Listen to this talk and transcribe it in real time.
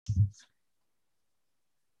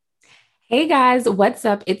Hey guys, what's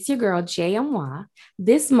up? It's your girl JMY.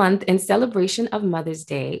 This month, in celebration of Mother's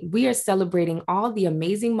Day, we are celebrating all the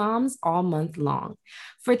amazing moms all month long.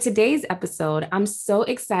 For today's episode, I'm so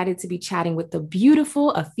excited to be chatting with the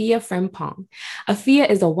beautiful Afia Frimpong. Afia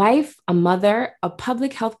is a wife, a mother, a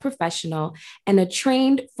public health professional, and a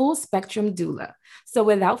trained full spectrum doula. So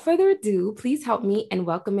without further ado, please help me in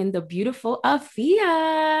welcoming the beautiful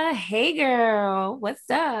Afia. Hey girl, what's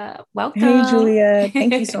up? Hey, Welcome. Julia.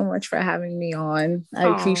 Thank you so much for having me on. I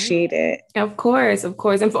Oh, appreciate it. of course, of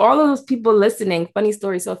course. And for all of those people listening, funny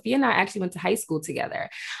story. Sophia and I actually went to high school together.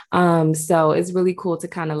 So it's really cool to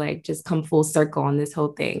kind of like just come full circle on this whole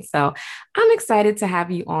thing. So I'm excited to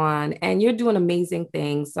have you on, and you're doing amazing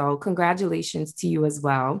things. So congratulations to you as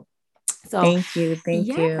well. So Thank you. Thank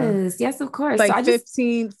you. yes, yes, of course. So Like I just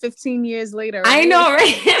 15 years later, I right? know,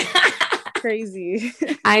 It's right? crazy.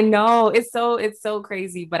 I know it's so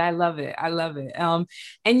crazy, but I love it. I love it. And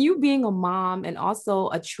you being a mom and also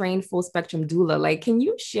a trained full spectrum doula, like, can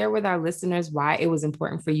you share with our listeners why it was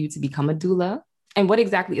important for you to become a doula? And what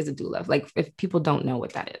exactly is a doula? Like, if people don't know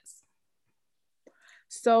what that is.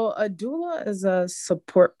 So a doula is a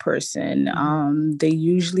support person. Mhm. They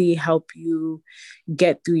usually help you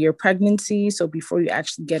get through your pregnancy. So before you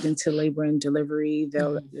actually get into labor and delivery,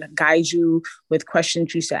 they'll Mhm. guide you with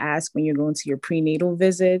questions you should ask when you're going to your prenatal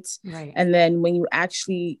visits. Right. And then when you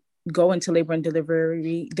actually go into labor and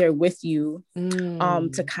delivery, they're with you to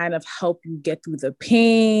Mm. kind of help you get through the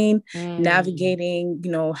pain, Mm. navigating,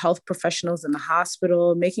 health professionals in the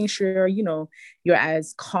hospital, making sure, you're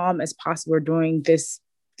as calm as possible during this,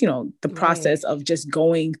 the process Right. of just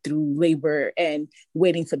going through labor and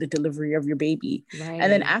waiting for the delivery of your baby.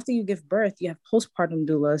 And then Right. after you give birth, you have postpartum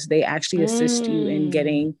doulas. They actually assist you in Mm.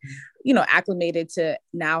 getting, acclimated to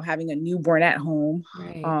now having a newborn at home.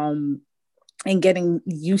 Right. Um, and getting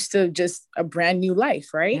used to just a brand new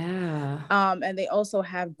life, right? Yeah. And they also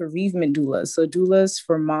have bereavement doulas. So doulas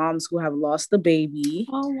for moms who have lost the baby,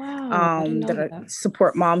 Oh, wow. I didn't that know are that.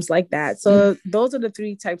 support moms like that. Mm. So those are the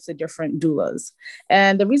three types of different doulas.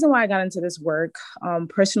 And the reason why I got into this work,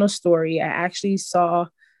 personal story, I actually saw.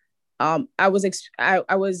 I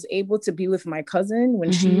was able to be with my cousin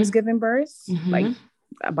when she was Mm-hmm. giving birth, like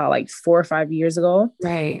Mm-hmm. about like 4 or 5 years ago,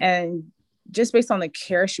 Right. and just based on the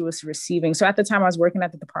care she was receiving. So at the time, I was working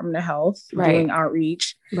at the Department of Health doing Right.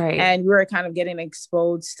 outreach, Right. and we were kind of getting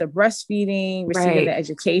exposed to breastfeeding, receiving the Right.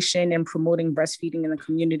 education, and promoting breastfeeding in the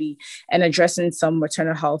community, and addressing some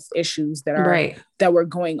maternal health issues Right. that were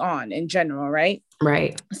going on in general, right?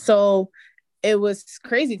 Right. So it was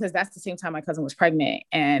crazy because that's the same time my cousin was pregnant.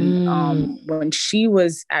 And Mm. when she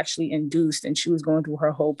was actually induced and she was going through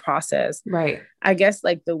her whole process, Right. I guess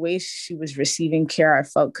like the way she was receiving care, I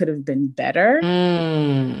felt could have been better.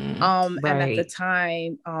 Mm. And at the Right.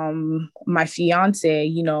 time, my fiance,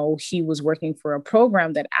 he was working for a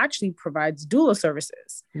program that actually provides doula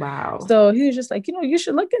services. Wow. So he was just like, you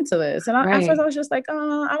should look into this. And at first I Right. was just like, I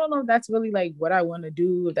don't know if that's really like what I want to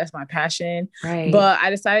do, if that's my passion. Right. But I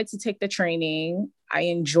decided to take the training. I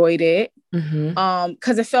enjoyed it Mm-hmm.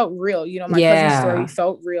 because it felt real. My cousin's story Yeah.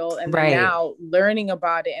 felt real. And then Right. now learning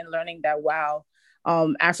about it and learning that, wow,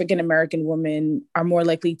 African American women are more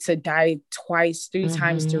likely to die twice, three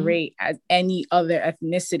times the Mm-hmm. rate as any other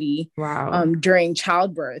ethnicity Wow. during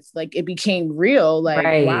childbirth. Like it became real, like,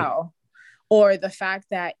 Right. wow. Or the fact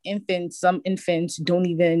that some infants don't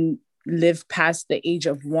even live past the age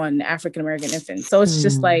of one, African American infants. So it's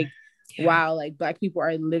just Mm. like, Yeah. wow, like Black people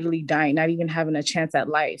are literally dying, not even having a chance at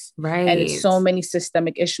life. And it's Right. so many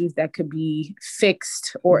systemic issues that could be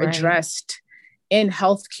fixed or Right. addressed in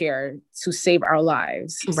healthcare to save our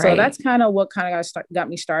lives. So Right. that's kind of what kind of got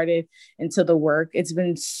me started into the work. It's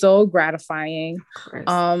been so gratifying. Of course.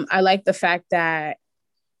 I like the fact that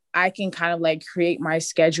I can kind of like create my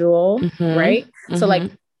schedule, Mm-hmm. right? So like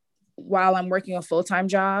Mm-hmm. while I'm working a full-time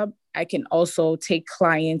job, I can also take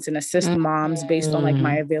clients and assist moms based on like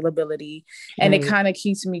my Mm. availability. And it Right. kind of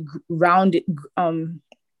keeps me rounded,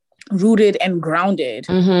 rooted and grounded,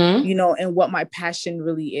 Mm-hmm. in what my passion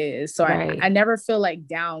really is. So I Right. never feel like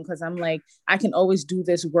down because I'm like, I can always do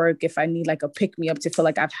this work if I need like a pick me up to feel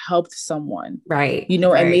like I've helped someone, Right. and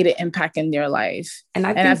made Right. an impact in their life. And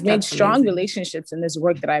I And I've think made that's strong amazing. relationships in this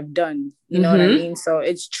work that I've done. You know what I Mm-hmm. mean? So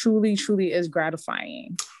it's truly, truly is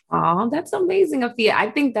gratifying. Oh, that's amazing, Afia. I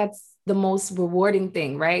think that's the most rewarding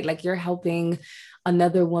thing, right? Like you're helping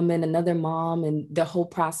another woman, another mom, and the whole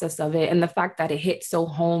process of it. And the fact that it hit so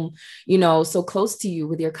home, you know, so close to you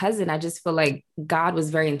with your cousin, I just feel like God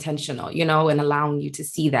was very intentional, you know, in allowing you to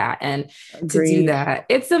see that and to do Agreed. that.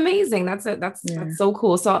 It's amazing. Yeah. That's so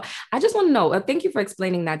cool. So I just want to know, thank you for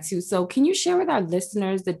explaining that too. So can you share with our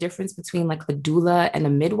listeners the difference between like a doula and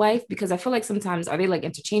a midwife? Because I feel like sometimes are they like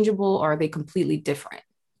interchangeable or are they completely different?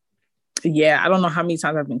 Yeah, I don't know how many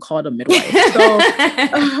times I've been called a midwife. So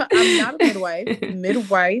I'm not a midwife.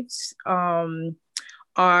 Midwives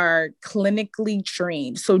are clinically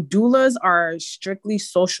trained. So doulas are strictly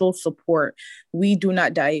social support. We do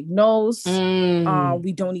not diagnose. Mm,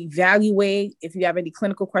 We don't evaluate. If you have any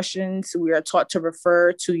clinical questions, we are taught to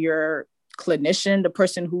refer to your clinician, the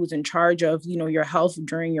person who's in charge of, you know, your health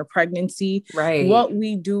during your pregnancy. right. What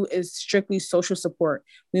we do is strictly social support.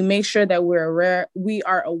 We make sure that we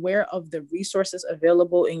are aware of the resources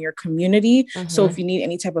available in your community. So if Mm-hmm. you need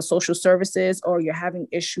any type of social services or you're having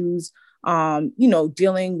issues, you know,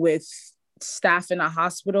 dealing with staff in a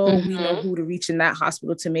hospital, we know Mm-hmm. who to reach in that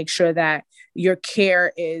hospital to make sure that your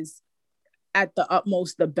care is at the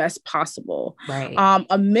utmost the best possible. Right.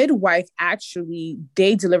 A midwife actually,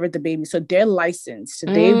 they delivered the baby, so they're licensed,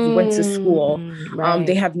 they've went to school. They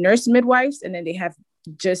Right. have nurse midwives, and then they have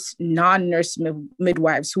just non-nurse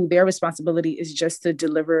midwives who their responsibility is just to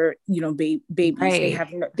deliver, you know, babies. Right.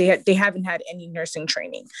 They haven't had any nursing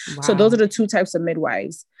training. So those are Wow. the two types of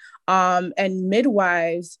midwives. And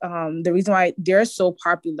midwives, the reason why they're so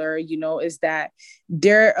popular, you know, is that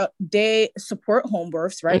they support home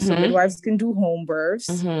births, right? So Mm-hmm. midwives can do home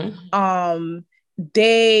births. Mm-hmm. Um,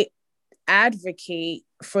 they advocate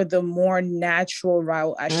for the more natural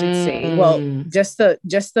route, I should say. Well, Mm. just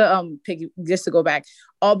to go back,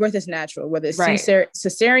 all birth is natural, whether it's Right.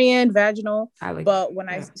 cesarean, vaginal. I like that. But when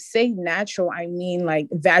I Yeah. say natural, I mean like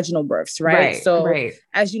vaginal births, right? Right. So Right.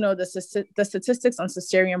 as you know, the statistics on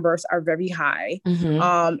cesarean births are very high.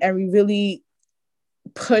 Mm-hmm. And we really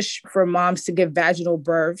push for moms to give vaginal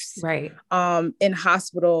births Right. in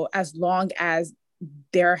hospital as long as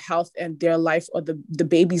their health and their life or the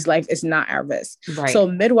baby's life is not at risk. So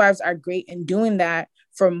Right. midwives are great in doing that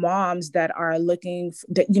for moms that are looking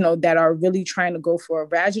that, you know, that are really trying to go for a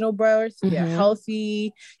vaginal birth. They're Mm-hmm.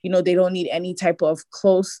 healthy, you know, they don't need any type of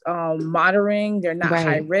close monitoring, they're not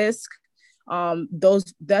high Right. risk.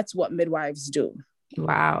 That's what midwives do.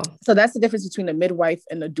 Wow. So that's the difference between a midwife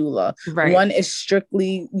and a doula. Right. One is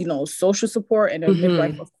strictly, you know, social support, and a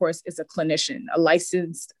midwife, Mm-hmm. of course, is a clinician, a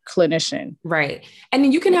licensed clinician. Right. And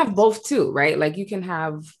then you can have Yes. both too, right? Like you can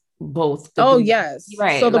have both the Oh, doula. yes. So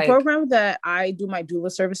Right. the Like, program that I do my doula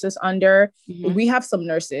services under, mm-hmm. we have some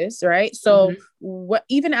nurses, right? So Mm-hmm.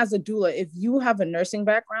 even as a doula, if you have a nursing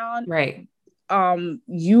background, Right.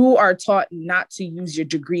 you are taught not to use your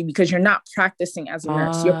degree because you're not practicing as a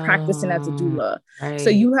nurse. You're practicing as a Oh, doula. So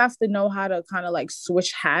right. you have to know how to kind of like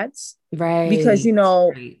switch hats because, you Right.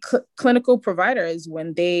 know, Right. clinical providers,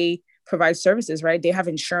 when they provide services, right, they have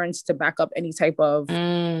insurance to back up any type of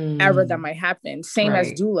error that Mm, might happen. Same as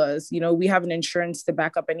right. doulas, you know, we have an insurance to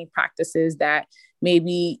back up any practices that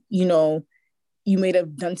maybe, you know, you may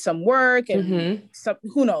have done some work and Mm-hmm. some,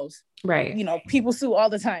 who knows, Right. you know, people sue all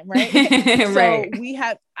the time, right? So Right. we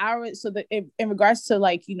have our, so that in regards to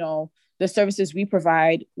like, you know, the services we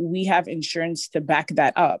provide, we have insurance to back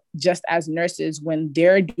that up, just as nurses when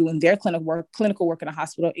they're doing their clinical work in a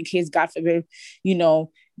hospital, in case God forbid, you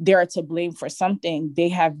know, they're to blame for something, they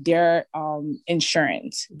have their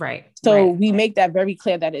insurance. Right. So Right. we make that very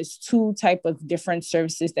clear that it's two type of different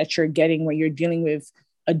services that you're getting when you're dealing with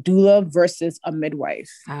a doula versus a midwife.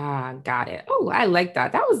 Ah, got it. Oh, I like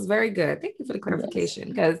that. That was very good. Thank you for the Yes, clarification.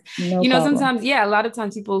 Because, no you know, problem. sometimes, yeah, a lot of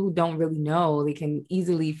times people who don't really know, they can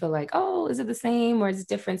easily feel like, oh, is it the same or is it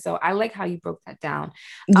different? So I like how you broke that down.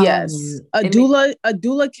 Yes, It makes a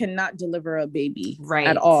doula cannot deliver a baby at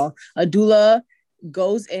right. all. A doula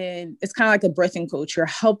goes in, it's kind of like a birthing coach. You're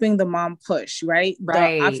helping the mom push, right? The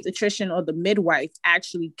Right. obstetrician or the midwife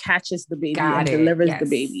actually catches the baby Got and it. delivers the Yes.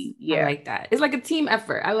 baby. I Yeah. like that. It's like a team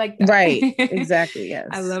effort. I like that. Right. Exactly. I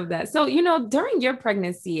Yes. love that. So, you know, during your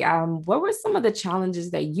pregnancy, what were some of the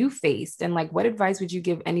challenges that you faced? And like, what advice would you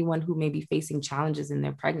give anyone who may be facing challenges in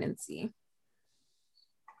their pregnancy?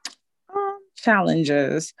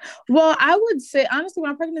 Challenges. Well, I would say honestly,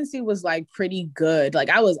 my pregnancy was like pretty good. Like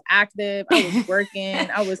I was active, I was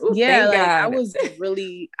working, I was, Oh, yeah, thank like God.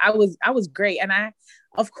 I was great. And I,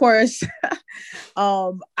 of course,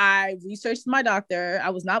 I researched my doctor.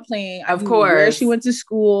 I was not playing. I Of knew where she course. went to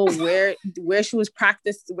school, where she was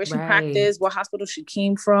practiced, where she Right. practiced, what hospital she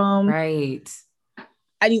came from. Right.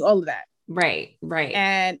 I knew all of that. Right. Right.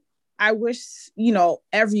 And I wish, you know,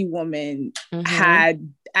 every woman Mm-hmm.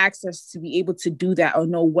 had access to be able to do that or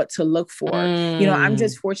know what to look for. I'm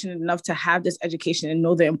just fortunate enough to have this education and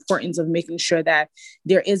know the importance of making sure that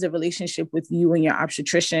there is a relationship with you and your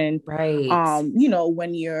obstetrician. Right.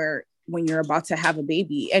 When you're about to have a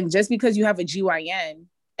baby. And just because you have a GYN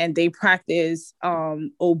and they practice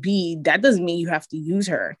OB, that doesn't mean you have to use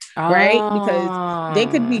her, right? Because they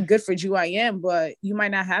could be good for GYN, but you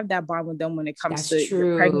might not have that bond with them when it comes to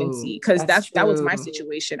your pregnancy. Because that was my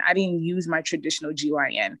situation. I didn't use my traditional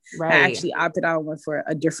GYN. Right. I actually opted out and went for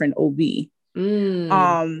a different OB.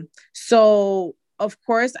 So of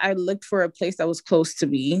course, I looked for a place that was close to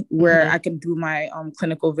me where I could do my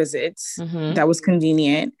clinical visits. That was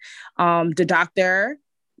convenient. The doctor,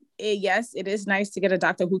 yes, it is nice to get a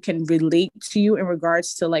doctor who can relate to you in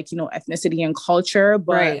regards to ethnicity and culture.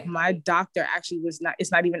 But my doctor actually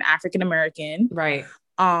it's not even African American. Right.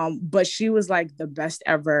 But she was like the best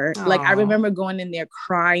ever. Aww. Like I remember going in there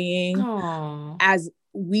crying as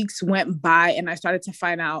weeks went by and I started to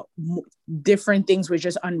find out different things were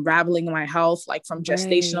just unraveling in my health, like from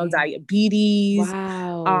gestational diabetes,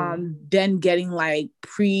 then getting like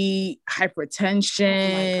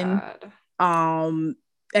pre-hypertension,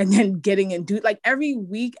 and then getting into like every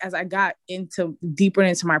week as I got deeper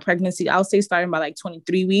into my pregnancy, I'll say starting by like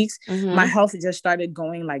 23 weeks, my health just started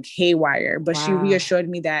going like haywire. But she reassured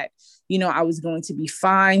me that, I was going to be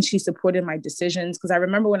fine. She supported my decisions. Because I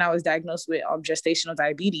remember when I was diagnosed with gestational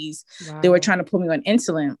diabetes, they were trying to put me on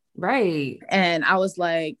insulin. Right. And I was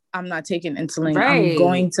like, I'm not taking insulin. Right. I'm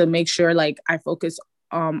going to make sure like I focus,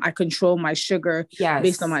 I control my sugar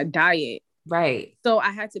based on my diet. Right. So I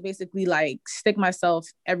had to basically like stick myself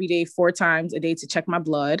every day 4 times a day to check my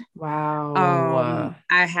blood. Wow.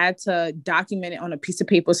 I had to document it on a piece of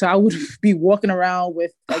paper. So I would be walking around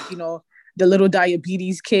with like, the little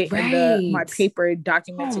diabetes kit and my paper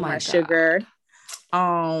documenting my sugar.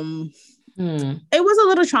 It was a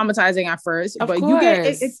little traumatizing at first, but you get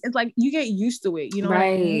it's like you get used to it, you know what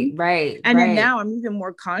I mean? Right. And then now I'm even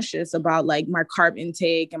more conscious about like my carb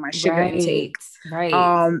intake and my sugar intake. Right.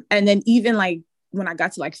 And then even like when I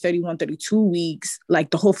got to like 31, 32 weeks,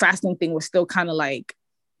 like the whole fasting thing was still kind of like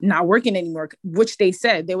not working anymore, which they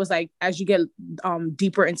said there was like, as you get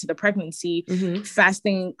deeper into the pregnancy,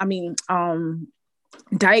 fasting,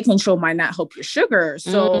 diet control might not help your sugar.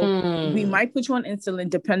 So we might put you on insulin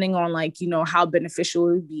depending on like, how beneficial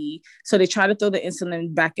it would be. So they try to throw the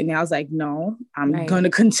insulin back in there. I was like, no, I'm going to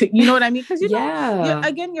continue. You know what I mean? Because, you're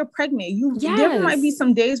pregnant. There might be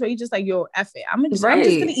some days where you're just like, yo, F it. I'm just going to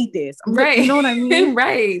eat this. You know what I mean?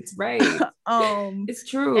 Right. It's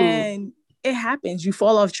true. And it happens. You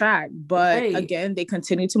fall off track. But again, they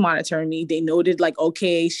continued to monitor me. They noted like,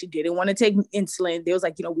 okay, she didn't want to take insulin. They was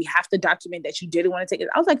like, we have to document that you didn't want to take it.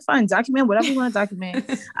 I was like, fine, document whatever you want to document.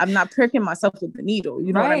 I'm not pricking myself with the needle.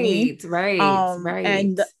 You know what I mean? Right.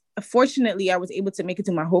 And fortunately, I was able to make it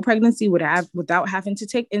through my whole pregnancy without having to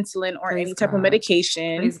take insulin or any type of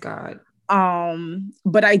medication. Praise God.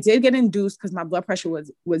 But I did get induced because my blood pressure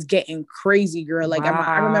was getting crazy, girl. Like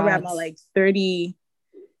I remember at my like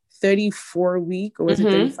 34 week, or was it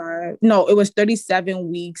 35? No, it was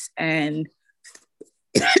 37 weeks and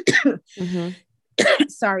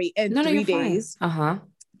sorry, and 3 days.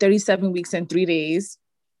 37 weeks and 3 days.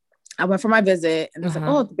 I went for my visit and it's like,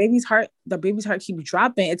 oh, the baby's heart keeps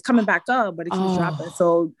dropping. It's coming back up, but it keeps dropping.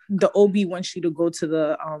 So the OB wants you to go to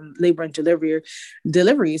the labor and delivery.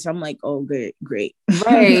 So I'm like, oh, good, great.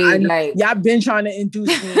 Right. Y'all been trying to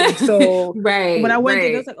induce me. So when I went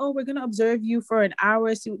there, they was like, oh, we're going to observe you for an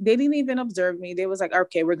hour. So they didn't even observe me. They was like,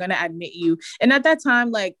 okay, we're going to admit you. And at that time,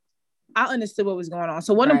 like, I understood what was going on.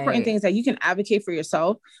 So one important thing is that you can advocate for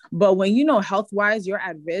yourself, but when health-wise, you're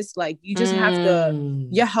at risk, like you just have to,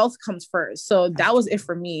 your health comes first. So that was it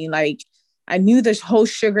for me. Like I knew this whole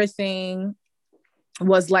sugar thing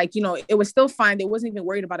was like, it was still fine. They wasn't even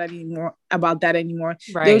worried about that anymore.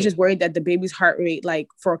 They were just worried that the baby's heart rate, like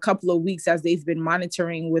for a couple of weeks, as they've been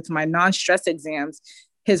monitoring with my non-stress exams,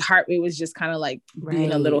 his heart rate was just kind of like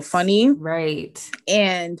being a little funny. Right.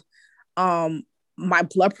 And, my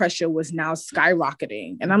blood pressure was now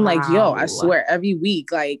skyrocketing. And I'm like, yo, I swear every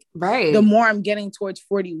week, like the more I'm getting towards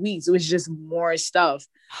 40 weeks, it was just more stuff.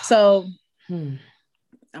 So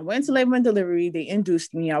I went to labor and delivery. They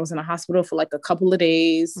induced me. I was in a hospital for like a couple of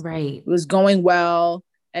days. It was going well.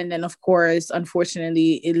 And then of course,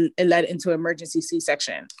 unfortunately, it led into emergency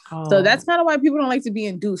C-section. So that's kind of why people don't like to be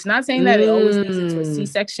induced. Not saying that it always leads into a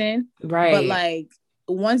C-section, but like,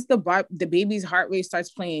 once the baby's heart rate starts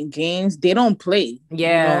playing games, they don't play.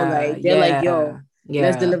 They're like, yo,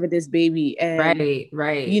 let's deliver this baby. And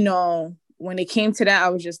when it came to that, I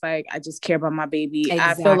was just like, I just care about my baby.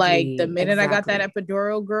 I feel like the minute I got that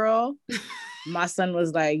epidural, girl, my son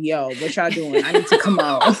was like, yo, what y'all doing? I need to come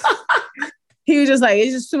out. He was just like,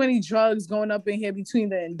 it's just too many drugs going up in here between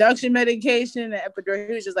the induction medication and the epidural.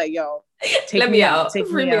 He was just like, yo, take me out. Take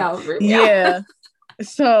me out. Yeah.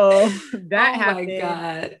 So that happened. My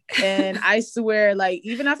God. And I swear, like,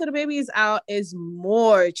 even after the baby is out, is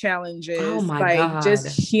more challenges. Oh my like God. just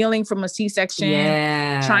healing from a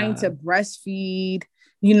C-section, trying to breastfeed,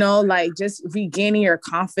 like just regaining your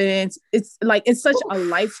confidence. It's like, it's such a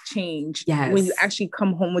life change when you actually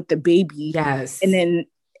come home with the baby. Yes. And then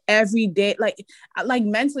every day, like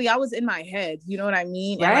mentally, I was in my head, you know what I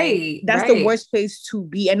mean? Right. And that's the worst place to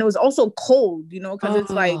be. And it was also cold, because it's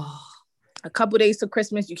like a couple days to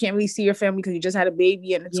Christmas. You can't really see your family because you just had a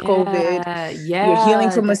baby and it's COVID. You're healing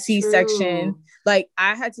from a C-section. True. Like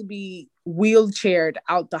I had to be wheelchaired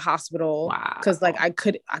out the hospital because like I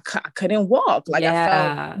couldn't walk. Like I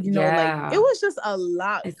felt, like it was just a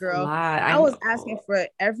lot, girl. I was asking for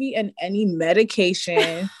every and any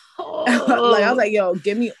medication. Like I was like, yo,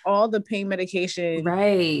 give me all the pain medication,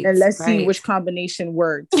 and let's see which combination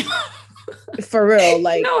works. For real,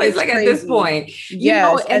 like it's like crazy. At this point,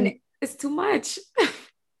 yes, and it's too much.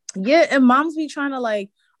 Yeah, and moms be trying to like,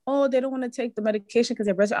 oh, they don't want to take the medication because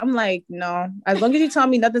they're breastfeeding. I'm like, no, as long as you tell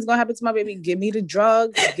me nothing's gonna happen to my baby, give me the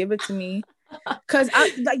drugs, give it to me. Because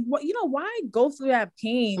I like, why go through that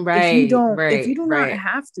pain if you do not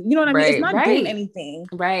have to? You know what I mean? It's not doing anything.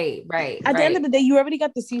 Right. At the end of the day, you already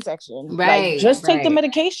got the C-section. Like, just take the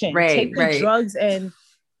medication, take the drugs, and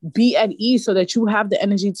be at ease so that you have the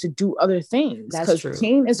energy to do other things. That's true.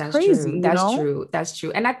 Pain is crazy. That's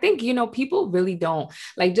true. And I think, people really don't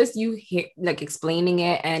like just you hear like explaining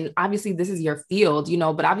it. And obviously this is your field,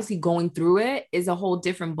 but obviously going through it is a whole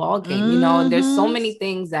different ballgame. There's so many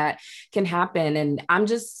things that can happen. And I'm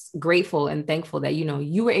just grateful and thankful that,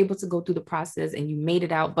 you were able to go through the process and you made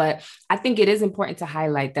it out. But I think it is important to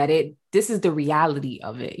highlight that this is the reality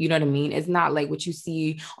of it. You know what I mean? It's not like what you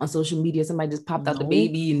see on social media. Somebody just popped out the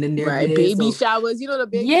baby and then they're baby showers. The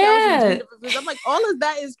baby showers. I'm like, all of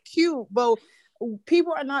that is cute, but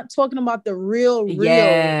people are not talking about the real. Oh my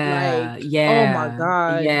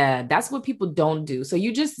God. Yeah. That's what people don't do. So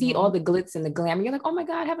you just see all the glitz and the glamour. You're like, oh my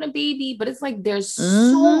God, having a baby. But it's like, there's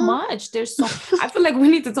so much. I feel like we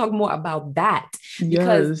need to talk more about that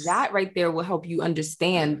because that right there will help you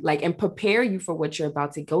understand, like, and prepare you for what you're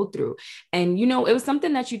about to go through. And, it was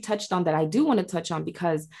something that you touched on that I do want to touch on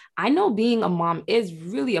because I know being a mom is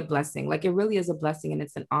really a blessing. Like it really is a blessing and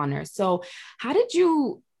it's an honor. So how did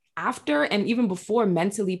you after and even before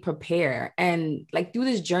mentally prepare and like through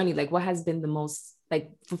this journey, like what has been the most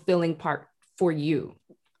like fulfilling part for you?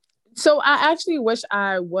 So I actually wish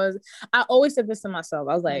I always said this to myself.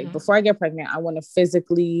 I was like, before I get pregnant, I want to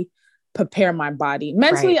physically prepare my body.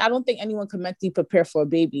 Mentally, I don't think anyone can mentally prepare for a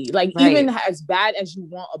baby. Like even as bad as you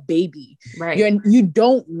want a baby, you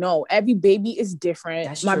don't know. Every baby is different.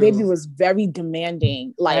 That's my true. Baby was very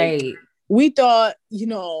demanding. Like we thought,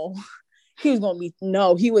 he was going to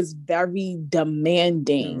be, he was very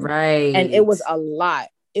demanding. Right. And it was a lot.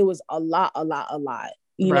 It was a lot.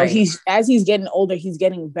 He's getting older, he's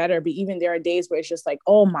getting better. But even there are days where it's just like,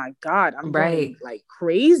 oh my God, I'm going like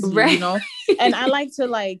crazy, And I like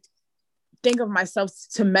to think of myself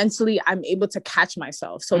to mentally, I'm able to catch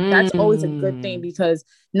myself. So that's always a good thing because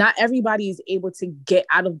not everybody is able to get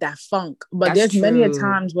out of that funk. But there's many a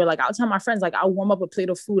times where I'll tell my friends, I'll warm up a plate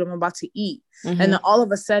of food I'm about to eat. And then all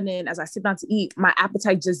of a sudden, as I sit down to eat, my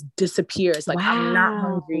appetite just disappears. I'm not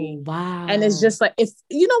hungry. Wow. And it's just like, if,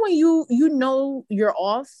 when you're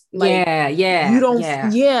off, you don't,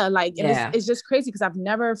 it's just crazy because I've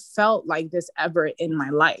never felt like this ever in my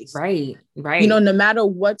life. Right. No matter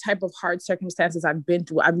what type of hard circumstances I've been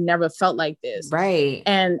through, I've never felt like this. Right.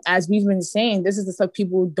 And as we've been saying, this is the stuff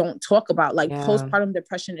people don't talk about. Postpartum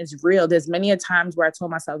depression is real. There's many a times where I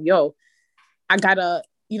told myself, yo, I gotta,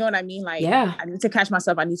 you know what I mean? I need to catch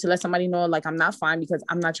myself. I need to let somebody know, I'm not fine because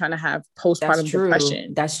I'm not trying to have postpartum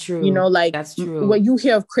depression. That's true. That's true. When you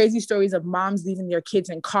hear of crazy stories of moms leaving their kids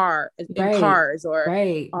in cars or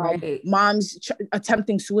moms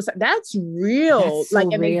attempting suicide. That's real. That's so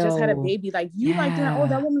and real. They just had a baby. Oh,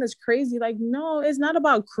 that woman is crazy. No, it's not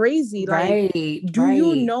about crazy. Do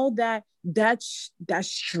you know that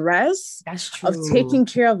stress of taking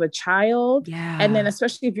care of a child, and then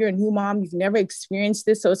especially if you're a new mom, you've never experienced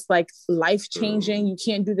this, so it's life changing. You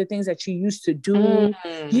can't do the things that you used to do.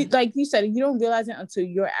 You said, you don't realize it until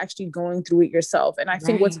you're actually going through it yourself. And I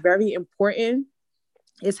think what's very important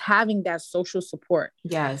is having that social support.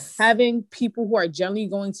 Yes. Having people who are generally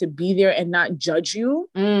going to be there and not judge you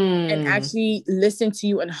and actually listen to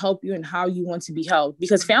you and help you in how you want to be helped.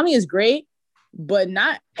 Because family is great, but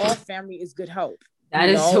not all family is good help. That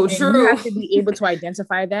is so And you true. have to be able to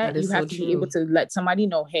identify that. That You is so have to be able true. to let somebody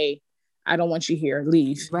know, hey, I don't want you here,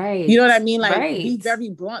 leave. You know Right. what I mean? Like, be Right. very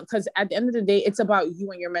blunt, because at the end of the day, it's about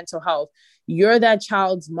you and your mental health. You're that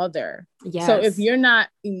child's mother. So if Yes. you're not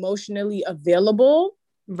emotionally available,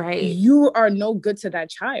 Right. you are no good to that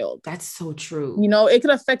child. That's so true. It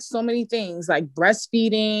could affect so many things, like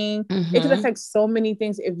breastfeeding. It could Mm-hmm. affect so many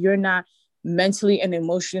things if you're not mentally and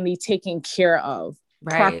emotionally taken care of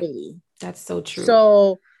Right. properly. That's so true.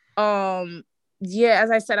 So, yeah, as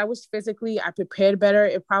I said, I wish physically I prepared better.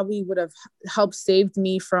 It probably would have helped saved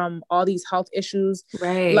me from all these health issues.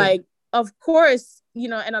 Right. Like, of course,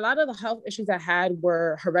 and a lot of the health issues I had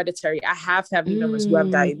were hereditary. I have family members who have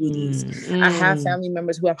Mm, diabetes. I have mm, family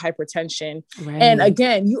members who have hypertension. And right.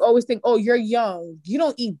 again, you always think, oh, you're young. You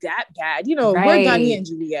don't eat that bad. We're Right. Ghanaian,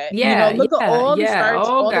 Juliet. Yeah. Look at Yeah. all the Yeah. starch,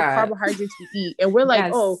 Oh all the God. carbohydrates we eat. And we're like,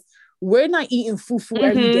 oh, Yes. we're not eating fufu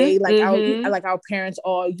every Mm-hmm. day Mm-hmm. like our parents,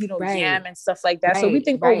 or yam Right. and stuff like that. So we Right.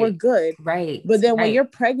 think, oh, we're Right. good. Right. But then when Right. you're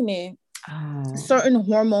pregnant, Oh. certain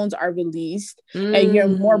hormones are released, and you're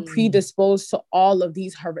more Mm. predisposed to all of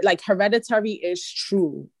these like hereditary is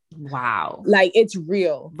true. Wow. Like, it's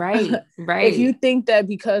real. Right. If you Right. think that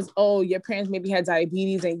because, oh, your parents maybe had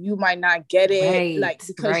diabetes and you might not get it, like Right.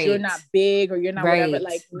 because you're Right. not big or you're not whatever, Right.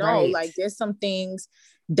 like, no, Right. like there's some things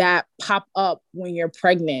that pop up when you're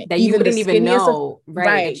pregnant. That you Even the wouldn't even skinniest of know. Right.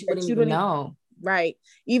 That right, you that wouldn't you even don't even know. right.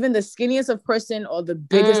 Even the skinniest of person or the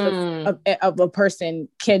biggest Mm. of a person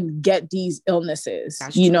can get these illnesses,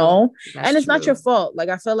 That's true. That's and it's not your true. fault. Like,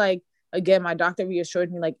 I feel like, again, my doctor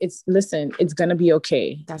reassured me, like, listen, it's gonna be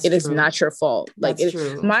okay. That's It is true. not your fault. Like, That's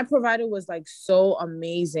true. my provider was like so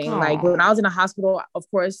amazing. Like, when I Oh. was in the hospital, of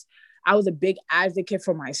course, I was a big advocate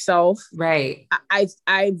for myself. Right.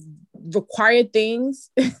 I required things.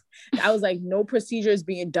 I was like, no procedure is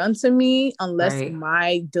being done to me unless Right.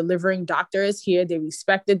 my delivering doctor is here. They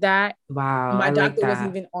respected that. Wow. My I like doctor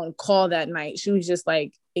wasn't that. even on call that night. She was just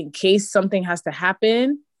like, in case something has to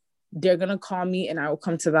happen, they're gonna call me and I will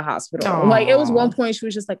come to the hospital. Like, it was one Oh. point she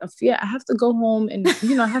was just like, Afia, I have to go home and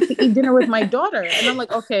I have to eat dinner with my daughter. And I'm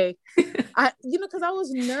like, okay. Because I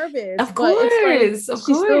was nervous, Of but it's like course. Of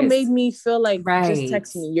she still made course. me feel like, just Right.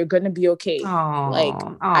 text me, you're gonna be okay. Like,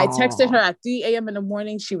 Oh. I texted her Oh. at 3 a.m. in the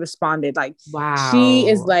morning. She responded. Like, she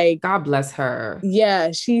is Wow. like, God bless her.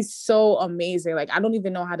 yeah, she's so amazing. Like, I don't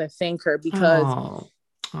even know how to thank her, because Oh.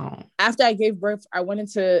 Oh. after I gave birth, I went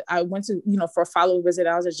to, for a follow visit.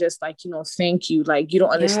 I was just like, thank you. Like, you don't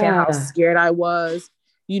understand how Yeah. scared I was,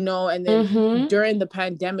 and then Mm-hmm. during the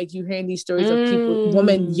pandemic, you hearing these stories of people,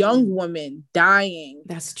 young Mm. women dying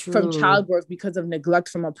That's from true. childbirth because of neglect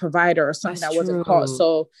from a provider or something That's that wasn't caught. true.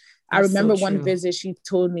 So I That's so remember one true. visit, she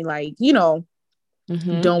told me, like,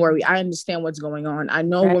 Mm-hmm. don't worry, I understand what's going on. I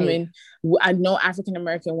know Right. women, I know African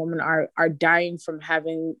American women are dying from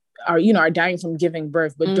having, are dying from giving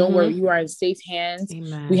birth, but don't worry, Mm-hmm. you are in safe hands.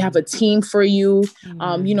 We have a Amen. team for you.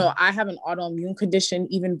 Amen. I have an autoimmune condition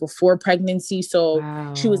even before pregnancy, so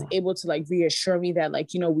she was Wow. able to, like, reassure me that, like,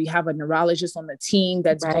 we have a neurologist on the team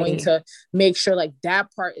that's going Right. to make sure, like,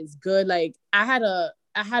 that part is good. Like, I had a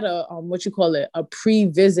what you call it, a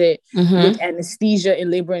pre-visit with Mm-hmm. anesthesia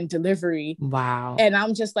in labor and delivery. Wow. And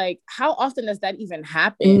I'm just like, how often does that even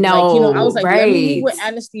happen? Like, I was No. like, let me meet Right. with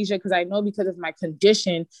anesthesia, because I know because of my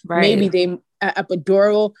condition, maybe Right. they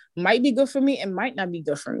epidural might be good for me and might not be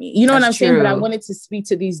good for me. You know what That's I'm saying? But I true. wanted to speak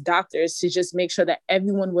to these doctors to just make sure that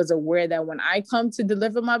everyone was aware that when I come to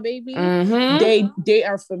deliver my baby, Mm-hmm. they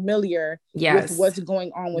are familiar with Yes. what's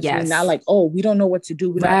going on with me. Not Yes. like, oh, we don't know what to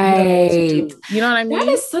do. We don't know what to Right. do. You know what I That mean?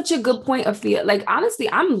 is such a good point, Afia. Like, honestly,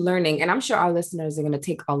 I'm learning, and I'm sure our listeners are going to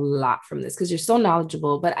take a lot from this because you're so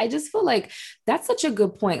knowledgeable. But I just feel like that's such a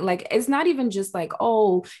good point. Like, it's not even just like,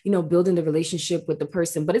 oh, building the relationship with the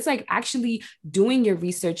person, but it's like actually doing your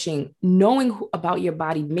researching, knowing about your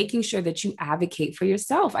body, making sure that you advocate for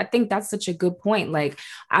yourself. I think that's such a good point. Like,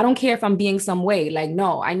 I don't care if I'm being some way. Like,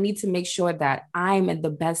 no, I need to make sure that I'm in the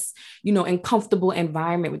best, and comfortable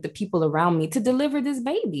environment with the people around me to deliver this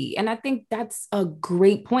baby. And I think that's a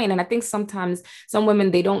great point. And I think sometimes some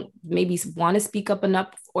women, they don't maybe want to speak up enough,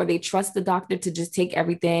 or they trust the doctor to just take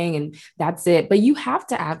everything and that's it. But you have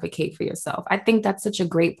to advocate for yourself. I think that's such a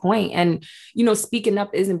great point. And, speaking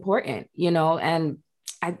up is important, and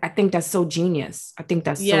I think that's so genius. I think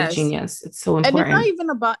that's so Yes. genius. It's so And it's not important. even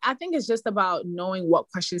about, I think it's just about knowing what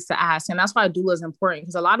questions to ask. And that's why doula is important,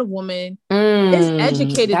 because a lot of women, it's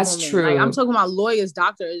educated That's women. Like, I'm true. talking about lawyers,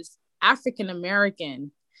 doctors, African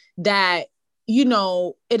American, that,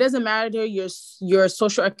 it doesn't matter your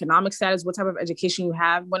socioeconomic status, what type of education you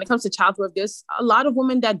have. When it comes to childbirth, there's a lot of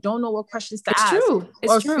women that don't know what questions to It's ask, true.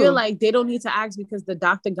 It's or feel true. like they don't need to ask because the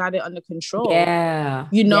doctor got it under control. Yeah.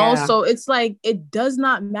 Yeah. So it's like, it does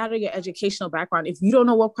not matter your educational background. If you don't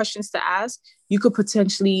know what questions to ask, you could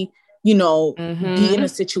potentially, be in a Mm-hmm.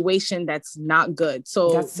 situation that's not good.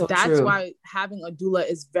 So That's so that's true. why having a doula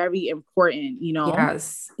is very important.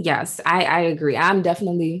 Yes, yes, I agree. I'm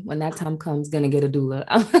definitely, when that time comes, gonna get a doula.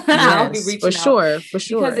 I'll be Yes, for reaching out sure, for because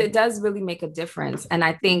sure. it does really make a difference. And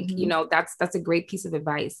I think, Mm-hmm. that's a great piece of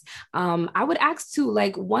advice. I would ask too,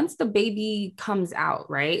 like once the baby comes out,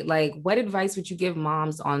 right? Like what advice would you give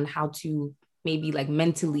moms on how to maybe like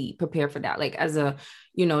mentally prepare for that? Like as a,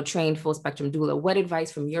 trained full spectrum doula, what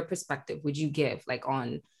advice from your perspective would you give like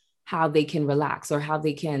on how they can relax or how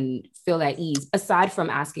they can feel at ease aside from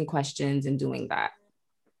asking questions and doing that?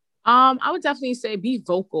 I would definitely say be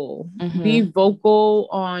vocal. Be Mm-hmm. vocal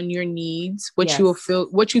on your needs, Yes.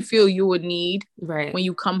 what you feel you would need Right. when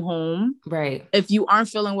you come home. Right. If you aren't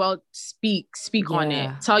feeling well, speak on it.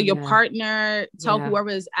 Yeah. Tell your Yeah. partner, tell Yeah. whoever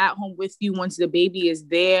is at home with you once the baby is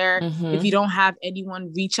there. If you Mm-hmm. don't have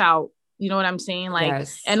anyone, reach out. You know what I'm saying? Like,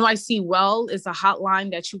 Yes. NYC Well is a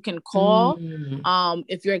hotline that you can call Mm.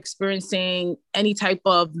 if you're experiencing any type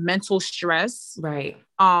of mental stress. Right.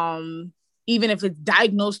 um Even if it's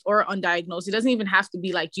diagnosed or undiagnosed, it doesn't even have to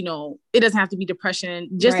be like, it doesn't have to be depression.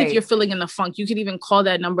 Just if you're Right. feeling in the funk, you can even call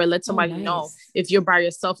that number, let Oh, somebody know nice. if you're by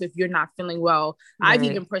yourself, if you're not feeling well. I've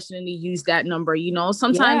even Right. personally used that number.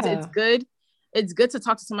 Sometimes it's Yeah. good, to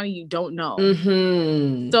talk to somebody you don't know.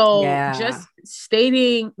 Mm-hmm. So Yeah. just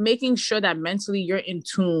making sure that mentally you're in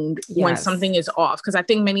tune when Yes. something is off, because I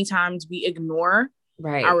think many times we ignore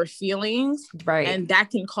Right. our feelings, Right. and that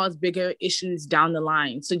can cause bigger issues down the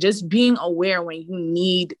line. So just being aware when you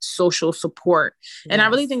need social support. And I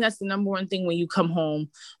really Yes. think that's the number one thing when you come home.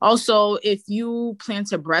 Also, if you plan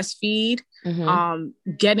to breastfeed, Mm-hmm.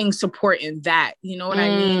 getting support in that, you know what I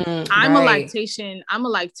mean? Right. I'm a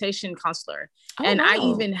lactation counselor, Oh, and I wow.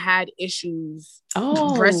 even had issues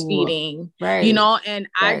Oh, breastfeeding, right. and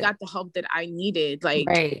I Right. got the help that I needed. Like,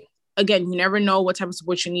 Right. again, you never know what type of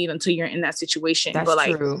support you need until you're in that situation. That's But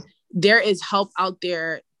like, true. there is help out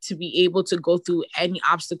there to be able to go through any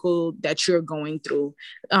obstacle that you're going through.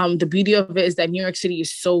 The beauty of it is that New York City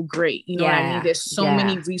is so great. You know what I mean? Yeah. There's so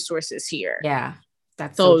many Yeah. resources here. Yeah.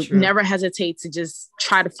 That's so So true. never hesitate to just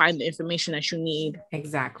try to find the information that you need.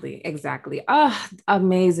 Exactly. Exactly. Oh,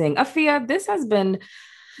 amazing. Afia, this has been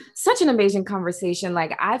such an amazing conversation.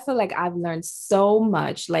 Like, I feel like I've learned so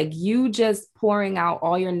much. Like, you just pouring out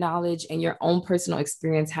all your knowledge and your own personal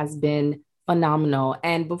experience has been phenomenal.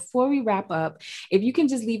 And before we wrap up, if you can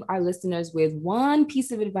just leave our listeners with one piece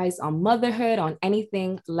of advice on motherhood, on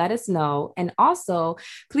anything, let us know. And also,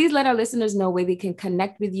 please let our listeners know where they can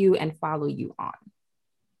connect with you and follow you on.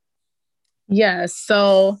 Yeah.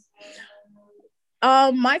 So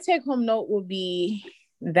my take home note would be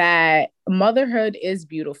that motherhood is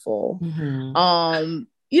beautiful.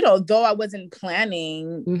 Mm-hmm. Though I wasn't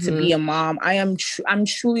planning to be Mm-hmm. a mom, I'm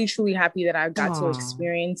truly, truly happy that I got to Oh,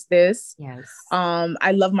 experience this. yes.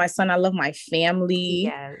 I love my son, I love my family.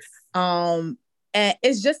 Yes. Um, and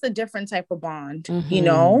it's just a different type of bond, Mm-hmm.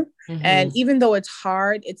 And Mm-hmm. even though it's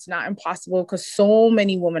hard, it's not impossible, because so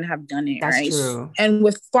many women have done it, That's right? true. And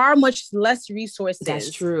with far much less That's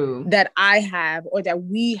resources true. that I have or that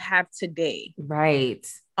we have today. Right.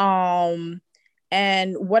 Um,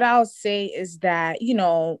 and what I'll say is that,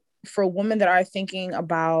 for women that are thinking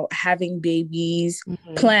about having babies,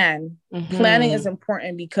 Mm-hmm. plan. Planning is Mm-hmm.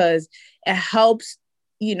 important because it helps,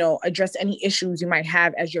 address any issues you might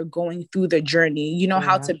have as you're going through the journey. You know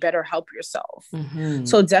how Yeah. to better help yourself. Mm-hmm.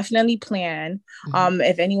 So definitely plan. Mm-hmm.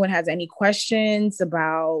 If anyone has any questions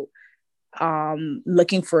about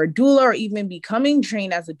looking for a doula or even becoming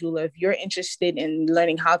trained as a doula, if you're interested in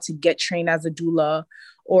learning how to get trained as a doula,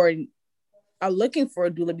 or are looking for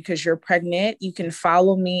a doula because you're pregnant, you can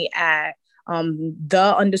follow me at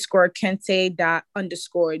the underscore kente dot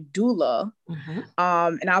underscore doula. Mm-hmm.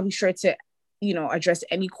 And I'll be sure to, address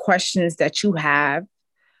any questions that you have.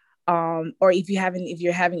 Or if you're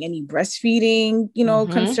having any breastfeeding,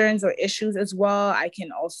 Mm-hmm. concerns or issues as well, I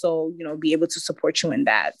can also, be able to support you in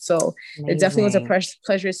that. So it definitely was a Amazing.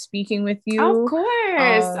 pleasure speaking with Of you.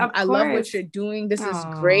 course. Of I love what course. you're doing. This is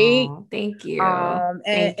great. Oh, thank you. And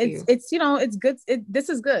Thank you. it's good. This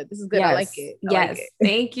is good. This is good. I like Yes, it. I like yes. it.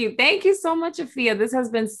 Thank you. Thank you so much, Afia. This has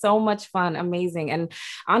been so much fun. Amazing. And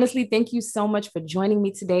honestly, thank you so much for joining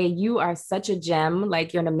me today. You are such a gem.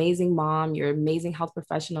 Like, you're an amazing mom, you're an amazing health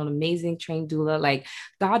professional, an amazing trained doula. Like,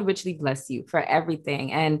 God richly bless you for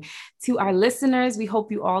everything. And to our listeners, we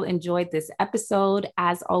hope you all enjoyed this episode.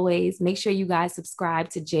 As always, make sure you guys subscribe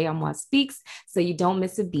to J. Speaks so you don't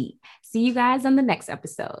miss a beat. See you guys on the next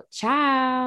episode. Ciao.